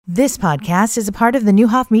This podcast is a part of the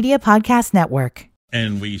Newhoff Media Podcast Network.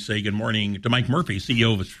 And we say good morning to Mike Murphy,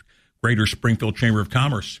 CEO of the Greater Springfield Chamber of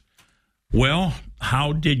Commerce. Well,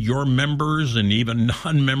 how did your members and even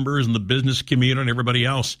non-members in the business community and everybody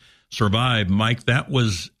else survive? Mike, that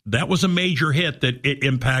was a major hit that it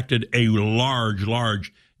impacted a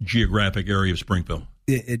large geographic area of Springfield.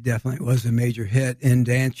 It definitely was a major hit. And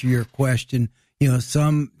to answer your question,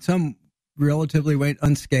 some relatively went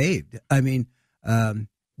unscathed. I mean,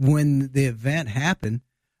 when the event happened,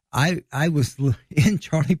 I was in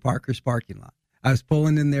Charlie Parker's parking lot. I was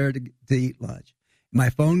pulling in there to eat lunch. My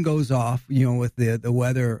phone goes off, with the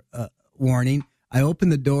weather warning. I open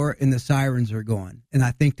the door and the sirens are going. And I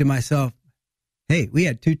think to myself, hey, we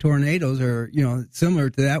had 2 tornadoes or, similar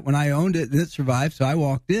to that when I owned it and it survived. So I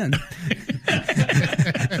walked in.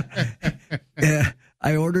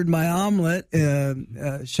 I ordered my omelet.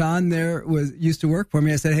 Sean there used to work for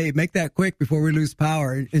me. I said, hey, make that quick before we lose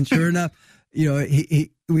power. And sure enough,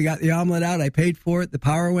 we got the omelet out. I paid for it. The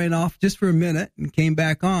power went off just for a minute and came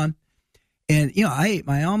back on. And, I ate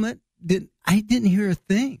my omelet. I didn't hear a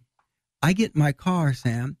thing. I get in my car,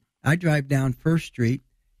 Sam. I drive down First Street,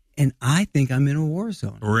 and I think I'm in a war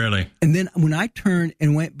zone. Really? And then when I turned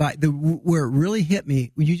and went by, where it really hit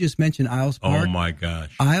me, you just mentioned Isles Park. Oh, my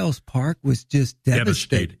gosh. Isles Park was just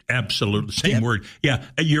devastated. Absolutely. Same word. Yeah,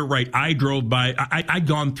 you're right. I drove by. I'd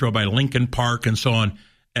gone through by Lincoln Park and so on.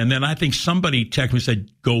 And then I think somebody texted me and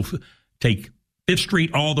said, go take 5th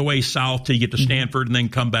Street all the way south till you get to Stanford and then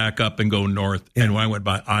come back up and go north. Yeah. And when I went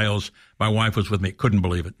by Isles, my wife was with me. Couldn't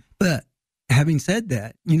believe it. But having said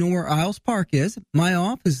that, you know where Isles Park is? My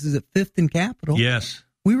office is at 5th and Capitol. Yes.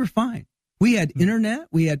 We were fine. We had internet.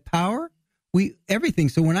 We had power. Everything.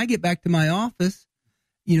 So when I get back to my office,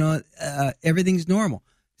 everything's normal.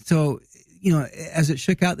 So, as it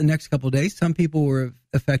shook out the next couple of days, some people were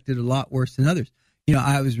affected a lot worse than others.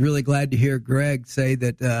 I was really glad to hear Greg say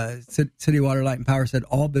that City Water, Light, and Power said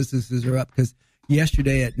all businesses are up, because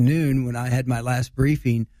yesterday at noon when I had my last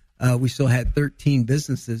briefing, we still had 13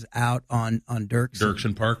 businesses out on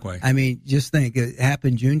Dirksen Parkway. I mean, just think, it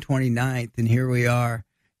happened June 29th, and here we are,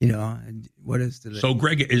 and what is today? So,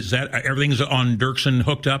 Greg, is that everything's on Dirksen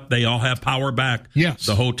hooked up? They all have power back? Yes.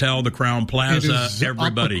 The hotel, the Crown Plaza,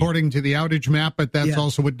 everybody. Up according to the outage map, but that's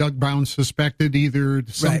also what Doug Brown suspected either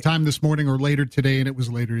sometime this morning or later today, and it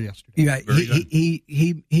was later yesterday. Yeah,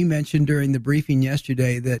 he mentioned during the briefing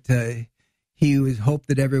yesterday that he was hoped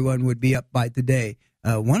that everyone would be up by today.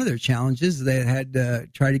 One of their challenges, they had to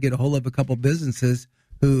try to get a hold of a couple businesses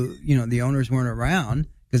who, the owners weren't around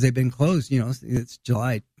because they've been closed. It's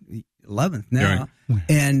July 11th now. Right.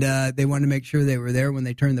 And they wanted to make sure they were there when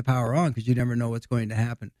they turned the power on, because you never know what's going to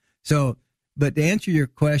happen. So, but to answer your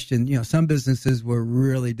question, some businesses were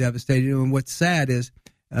really devastated. And what's sad is,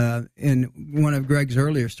 in one of Greg's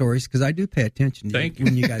earlier stories, because I do pay attention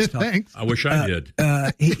when you guys talk. Thanks. I wish I did.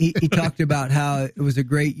 He talked about how it was a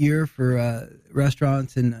great year for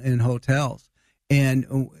restaurants and hotels.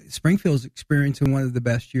 And Springfield's experiencing one of the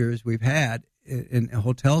best years we've had in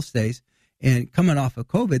hotel stays. And coming off of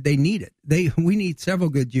COVID, they need it. We need several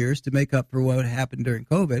good years to make up for what happened during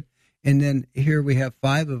COVID. And then here we have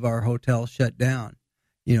 5 of our hotels shut down,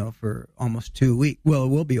 for almost 2 weeks. Well, it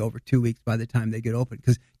will be over 2 weeks by the time they get open,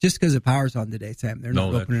 because the power's on today, Sam, they're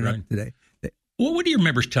not opening up today. Well, what do your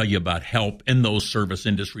members tell you about help in those service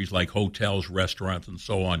industries like hotels, restaurants, and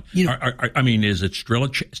so on? Is it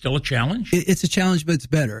still a challenge? It's a challenge, but it's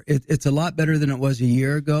better. It's a lot better than it was a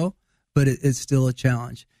year ago, but it's still a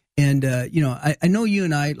challenge. And, I know you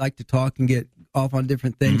and I like to talk and get off on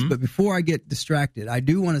different things, but before I get distracted, I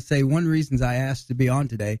do want to say one of the reasons I asked to be on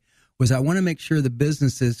today was I want to make sure the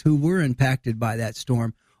businesses who were impacted by that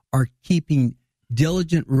storm are keeping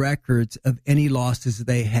diligent records of any losses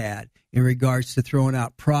they had in regards to throwing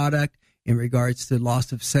out product, in regards to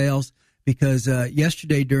loss of sales. Because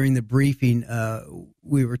yesterday during the briefing,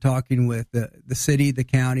 we were talking with the city, the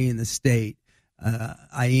county, and the state.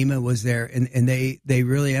 IEMA was there, and they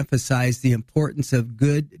really emphasized the importance of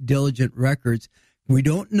good, diligent records. We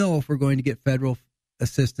don't know if we're going to get federal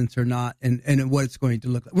assistance or not, and what it's going to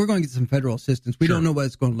look like. We're going to get some federal assistance. We don't know what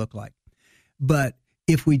it's going to look like. But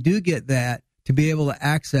if we do get that, to be able to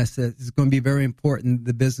access it is going to be very important.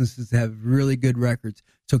 The businesses have really good records.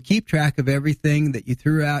 So keep track of everything that you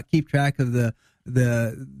threw out. Keep track of the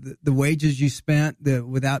wages you spent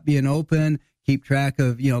without being open. Keep track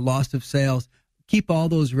of loss of sales. Keep all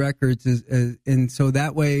those records, and so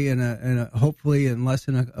that way, hopefully in less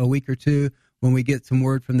than a week or two, when we get some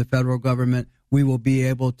word from the federal government, we will be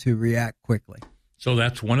able to react quickly. So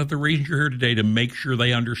that's one of the reasons you're here today, to make sure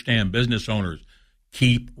they understand, business owners.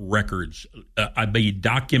 keep records.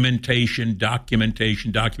 Documentation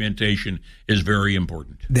is very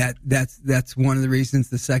important. That's one of the reasons.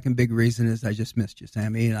 The second big reason is I just missed you,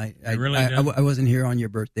 Sammy, and I wasn't here on your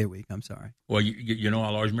birthday week. I'm sorry. Well, you know,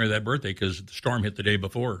 I'll always remember that birthday because the storm hit the day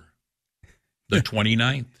before, the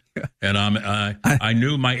 29th, and I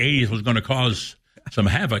knew my 80th was going to cause some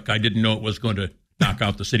havoc. I didn't know it was going to knock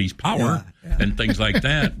out the city's power and things like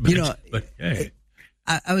that. But, hey.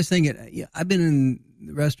 I was thinking, I've been in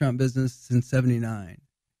the restaurant business since '79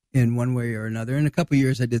 in one way or another. In a couple of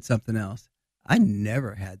years, I did something else. I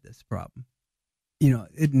never had this problem.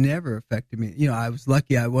 It never affected me. I was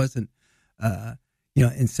lucky I wasn't,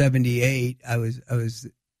 in '78, I was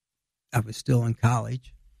still in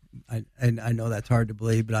college. I know that's hard to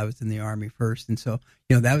believe, but I was in the Army first. And so,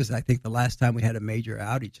 that was, I think, the last time we had a major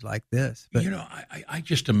outage like this. But, I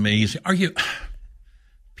just amazed. Are you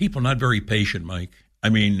people not very patient, Mike? I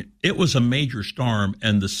mean, it was a major storm,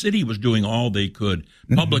 and the city was doing all they could.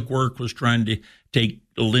 Public Work was trying to take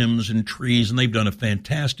limbs and trees, and they've done a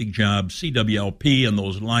fantastic job. CWLP and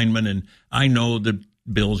those linemen, and I know the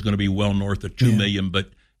bill is going to be well north of $2 million, but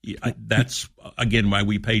that's, again, why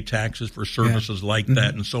we pay taxes for services like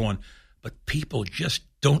that and so on. But people just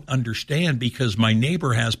don't understand because my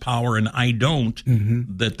neighbor has power and I don't,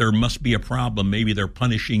 that there must be a problem. Maybe they're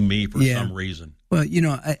punishing me for some reason. Well,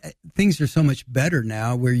 things are so much better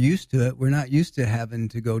now. We're used to it. We're not used to having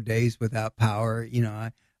to go days without power.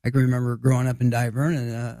 I can remember growing up in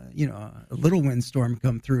Divernon, a little windstorm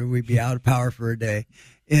come through, we'd be out of power for a day.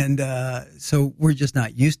 And so we're just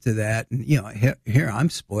not used to that. And, here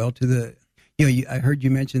I'm spoiled to the, I heard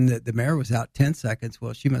you mention that the mayor was out 10 seconds.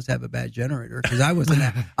 Well, she must have a bad generator because I wasn't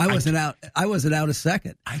out a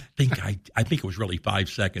second. I think it was really 5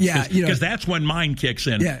 seconds. Yeah, because that's when mine kicks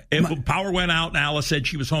in. Yeah, power went out and Alice said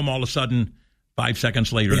she was home all of a sudden. 5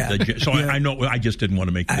 seconds later, I know. I just didn't want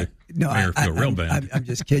to make the mayor feel real bad. I'm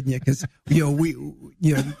just kidding you because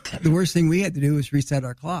the worst thing we had to do was reset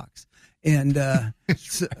our clocks, and it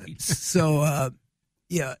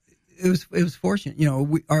was fortunate.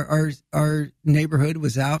 Our neighborhood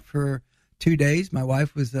was out for 2 days. My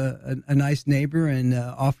wife was a nice neighbor and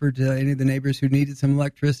offered to any of the neighbors who needed some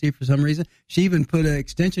electricity for some reason. She even put an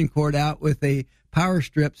extension cord out with a power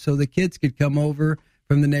strip so the kids could come over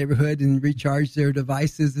from the neighborhood and recharge their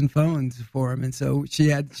devices and phones for them. And so she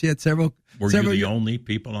had several. Were you the only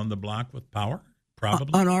people on the block with power?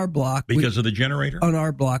 Probably on our block because of the generator. On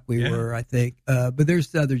our block, we were, I think, but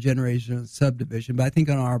there's other generation subdivision. But I think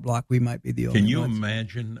on our block, we might be the only. Can you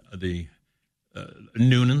imagine the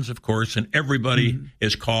Noonans, of course, and everybody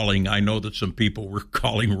is calling. I know that some people were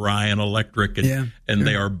calling Ryan Electric, and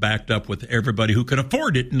they are backed up with everybody who can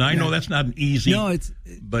afford it. And I know that's not an easy. No,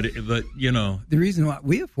 but the reason why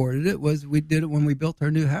we afforded it was we did it when we built our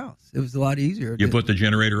new house. It was a lot easier. You put the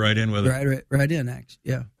generator right in with it. Right in, actually.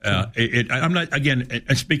 Yeah. I'm not again.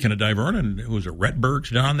 Speaking of Divernon, who's it?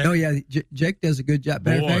 Retberg's down there. Oh yeah, Jake does a good job.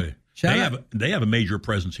 Boy. They have a major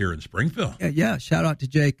presence here in Springfield. Yeah, shout out to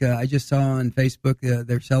Jake. I just saw on Facebook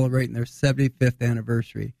they're celebrating their 75th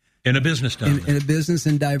anniversary. In a business town. In a business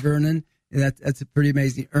in Divernon. That's pretty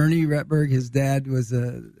amazing. Ernie Retberg, his dad, was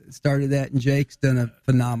started that, and Jake's done a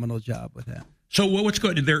phenomenal job with that. So what's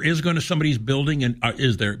good? There is going to somebody's building, and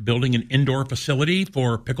is there building an indoor facility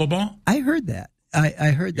for pickleball? I heard that. I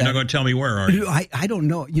heard that. You're not going to tell me where, are you? I don't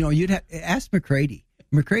know. You'd have ask McCready.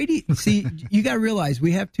 McCready, see, you got to realize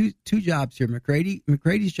we have two jobs here.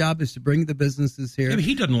 McCready's job is to bring the businesses here. Yeah, but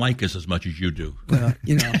he doesn't like us as much as you do. Well,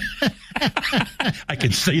 I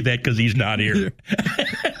can say that because he's not here.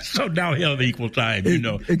 So now he'll have equal time.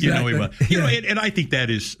 Exactly. And I think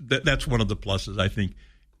that's one of the pluses. I think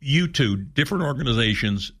you two, different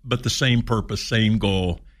organizations, but the same purpose, same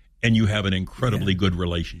goal. And you have an incredibly good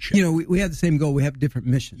relationship. We have the same goal. We have different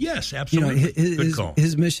missions. Yes, absolutely. Good call.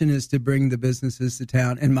 His mission is to bring the businesses to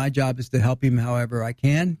town, and my job is to help him however I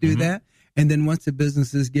can do that. And then once the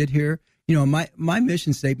businesses get here, my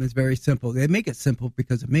mission statement is very simple. They make it simple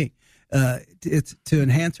because of me. It's to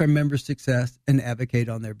enhance our members' success and advocate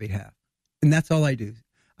on their behalf. And that's all I do.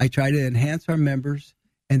 I try to enhance our members,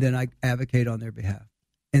 and then I advocate on their behalf.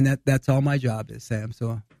 And that's all my job is, Sam.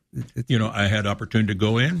 So... I had opportunity to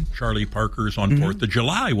go in. Charlie Parker's on 4th of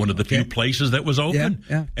July, one of the few places that was open.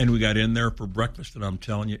 Yeah. And we got in there for breakfast, and I'm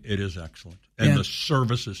telling you, it is excellent. And the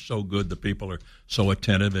service is so good. The people are so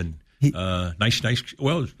attentive and nice.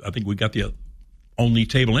 Well, I think we got the only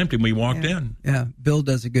table empty when we walked in. Yeah, Bill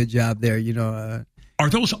does a good job there. Are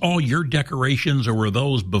those all your decorations, or were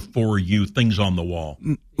those before you, things on the wall?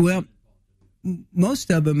 Well,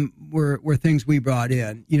 most of them were things we brought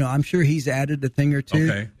in. I'm sure he's added a thing or two.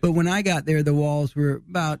 Okay. But when I got there, the walls were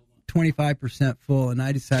about 25% full, and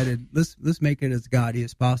I decided let's make it as gaudy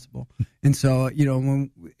as possible. And so,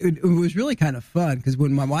 when it was really kind of fun, because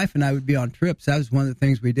when my wife and I would be on trips, that was one of the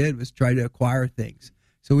things we did, was try to acquire things.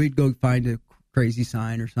 So we'd go find a crazy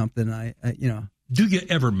sign or something. Do you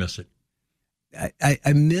ever miss it?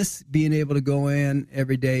 I miss being able to go in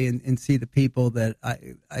every day and see the people that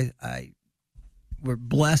I were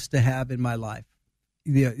blessed to have in my life.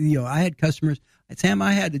 I had customers. Sam,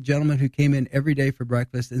 I had a gentleman who came in every day for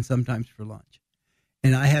breakfast and sometimes for lunch,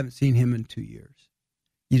 and I haven't seen him in 2 years.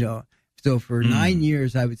 So for 9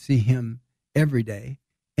 years I would see him every day,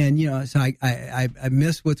 and so I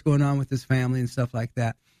miss what's going on with his family and stuff like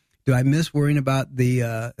that. Do I miss worrying about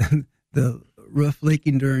the the roof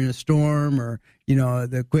leaking during a storm, or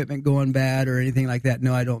the equipment going bad or anything like that?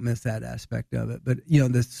 No, I don't miss that aspect of it. But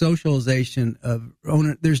the socialization of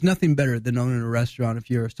owning, there's nothing better than owning a restaurant if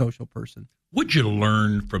you're a social person. Would you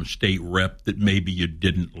learn from state rep that maybe you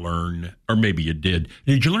didn't learn, or maybe you did?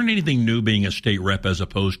 Did you learn anything new being a state rep as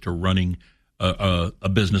opposed to running a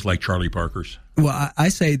business like Charlie Parker's? Well, I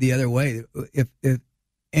say the other way. If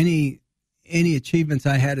any achievements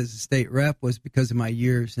I had as a state rep was because of my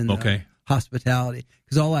years in the hospitality,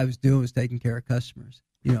 because all I was doing was taking care of customers.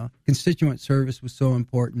 Constituent service was so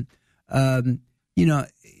important. Being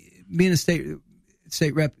a state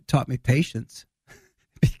rep taught me patience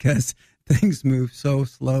because things move so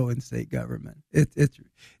slow in state government.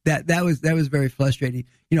 That was very frustrating.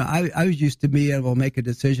 I was used to being able to make a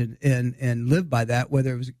decision and live by that,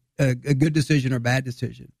 whether it was a good decision or bad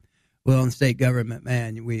decision. Well, in state government,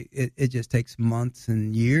 man, it just takes months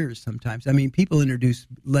and years sometimes. I mean, people introduce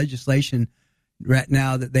legislation right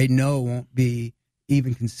now that they know won't be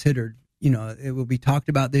even considered. It will be talked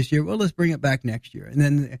about this year. Well, let's bring it back next year. And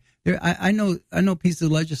then I know pieces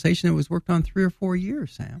of legislation that was worked on 3 or 4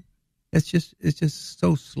 years, Sam. It's just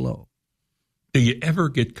so slow. Do you ever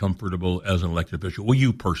get comfortable as an elected official? Well,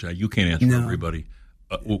 you personally, you can't answer for everybody.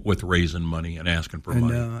 With raising money and asking for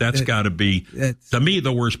money. That's got to be, to me,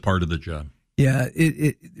 the worst part of the job. Yeah,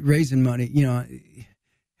 raising money,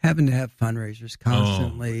 having to have fundraisers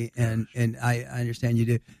constantly, and I understand you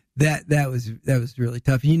do. That was really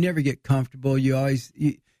tough. You never get comfortable. You always,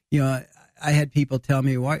 I had people tell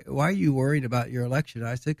me, why are you worried about your election?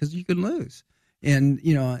 I said, because you can lose. And,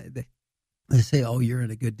 they say, oh, you're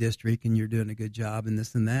in a good district and you're doing a good job and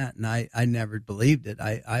this and that. And I never believed it.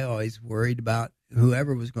 I always worried about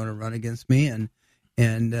whoever was going to run against me.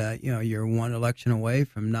 And you're one election away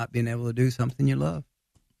from not being able to do something you love.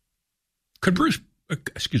 Could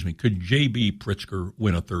J.B. Pritzker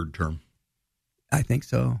win a third term? I think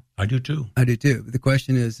so. I do too. The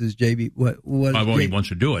question is JB he wants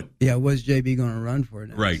to do it? Yeah, was JB going to run for it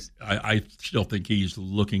next? Right. I still think he's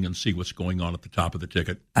looking and see what's going on at the top of the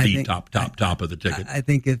ticket. Top of the ticket. I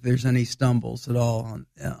think if there's any stumbles at all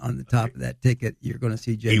on the top of that ticket, you're going to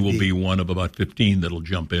see JB. He will be one of about 15 that'll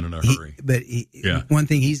jump in a hurry. One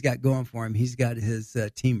thing he's got going for him, he's got his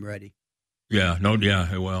team ready. Yeah.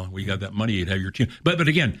 Well, we got that money. You'd have your team. But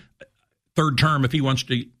again, third term, if he wants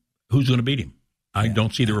to, who's going to beat him? I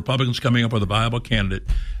don't see the Republicans coming up with a viable candidate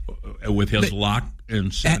with his lock in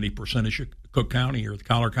 70% of Cook County or the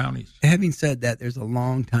Collar counties. Having said that, there's a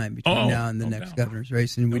long time between now and the next governor's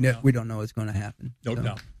race, and we don't know what's going to happen. No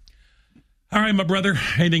doubt. All right, my brother.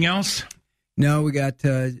 Anything else? No, we got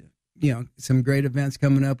some great events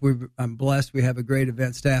coming up. I'm blessed. We have a great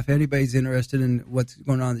event staff. Anybody's interested in what's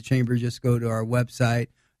going on in the chamber, just go to our website.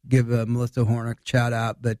 Give Melissa Hornick a shout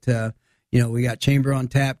out. But we got Chamber on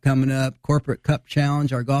Tap coming up, Corporate Cup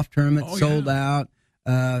Challenge, our golf tournament sold out,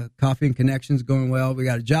 Coffee and Connections going well. We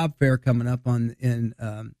got a job fair coming up in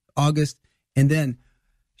August, and then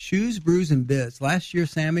Shoes, Brews, and Biz. Last year,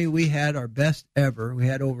 Sammy, we had our best ever. We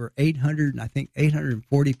had over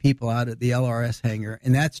 840 people out at the LRS hangar,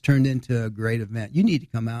 and that's turned into a great event. You need to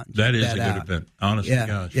come out and check that out. That is a good event, honestly.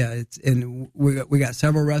 Gosh. Yeah, and we got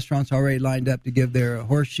several restaurants already lined up to give their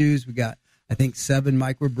horseshoes. We got, I think, 7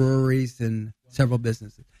 microbreweries and several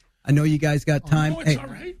businesses. I know you guys got time. It's all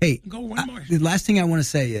right. Hey, go one more. The last thing I want to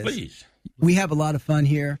say is, please, we have a lot of fun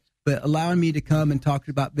here, but allowing me to come and talk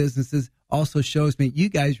about businesses also shows me you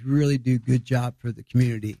guys really do a good job for the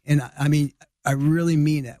community. And I really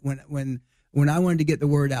mean it. When I wanted to get the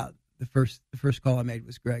word out, the first call I made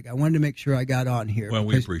was Greg. I wanted to make sure I got on here. Well,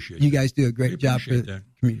 we appreciate you guys do a great job for the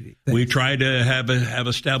community. Thanks. We try to have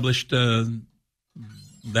established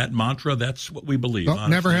that mantra. That's what we believe.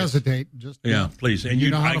 Never hesitate. Please. And you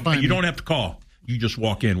don't have to call. You just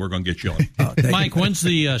walk in. We're going to get you on. Mike, when's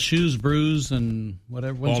the Shoes, Brews, and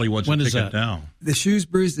whatever? All he wants to take it down. The Shoes,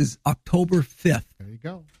 Brews is October 5th. There you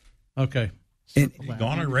go. Okay. And, You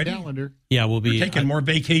gone already? Calendar. Yeah, we'll be You're taking more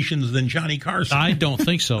vacations than Johnny Carson. I don't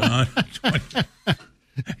think so.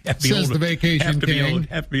 Says the vacation king.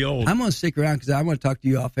 Have to be old. I'm going to stick around because I want to talk to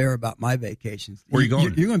you off air about my vacations. Where are you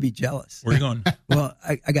going? You're going to be jealous. Where are you going? Well,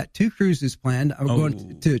 I got 2 cruises planned. I'm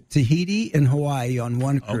going to Tahiti and Hawaii on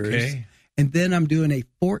one cruise. Okay. And then I'm doing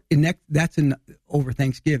that's over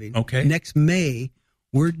Thanksgiving. Okay. Next May,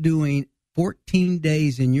 we're doing 14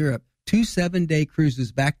 days in Europe. 2 7-day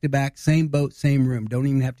cruises back to back, same boat, same room. Don't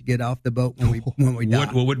even have to get off the boat when we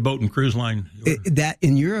dock. What boat and cruise line? That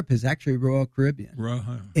in Europe is actually Royal Caribbean.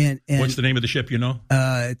 And what's the name of the ship? You know?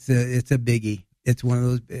 It's a biggie. It's one of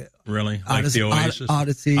those. Really? Like the Oasis?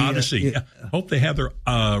 Odyssey. Odyssey. Hope they have their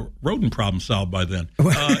rodent problem solved by then.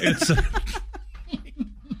 It's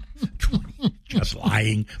just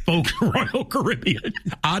lying. Folks, Royal Caribbean.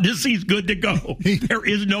 Odyssey's good to go. There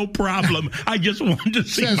is no problem. I just wanted to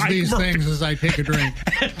see Says Mike these Murphy. things as I take a drink.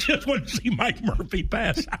 I just want to see Mike Murphy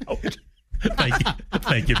pass out.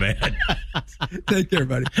 Thank you, man. Take care,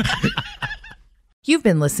 buddy. You've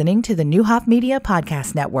been listening to the New Hoff Media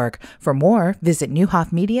Podcast Network. For more, visit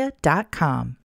newhoffmedia.com.